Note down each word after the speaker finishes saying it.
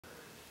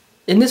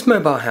In this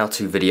mobile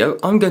how-to video,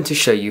 I'm going to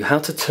show you how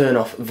to turn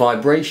off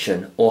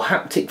vibration or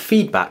haptic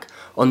feedback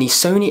on the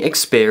Sony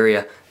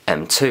Xperia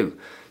M2.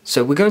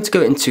 So we're going to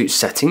go into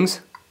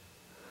settings,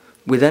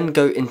 we then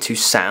go into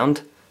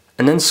sound,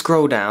 and then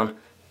scroll down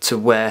to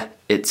where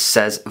it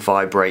says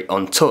vibrate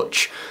on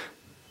touch.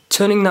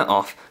 Turning that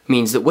off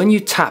means that when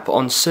you tap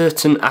on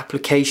certain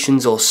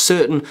applications or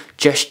certain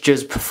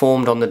gestures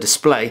performed on the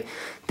display,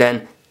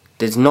 then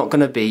there's not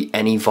going to be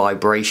any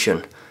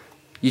vibration.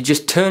 You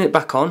just turn it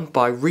back on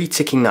by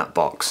reticking that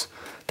box.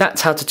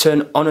 That's how to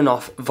turn on and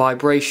off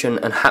vibration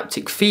and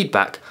haptic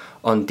feedback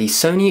on the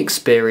Sony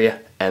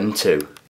Xperia M2.